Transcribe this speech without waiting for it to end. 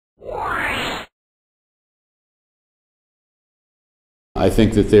I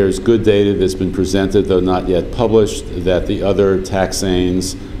think that there's good data that's been presented, though not yet published, that the other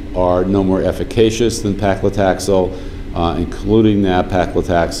taxanes are no more efficacious than paclitaxel, including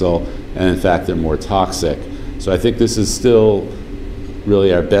nab-paclitaxel, and in fact they're more toxic. So I think this is still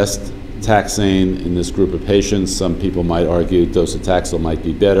really our best taxane in this group of patients. Some people might argue docetaxel might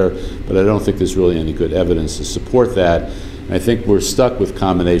be better, but I don't think there's really any good evidence to support that. And I think we're stuck with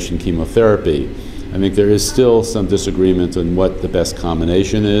combination chemotherapy. I think there is still some disagreement on what the best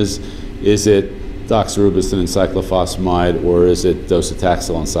combination is. Is it doxorubicin and cyclophosphamide, or is it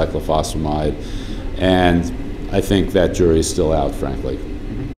docetaxel and cyclophosphamide? And I think that jury is still out, frankly.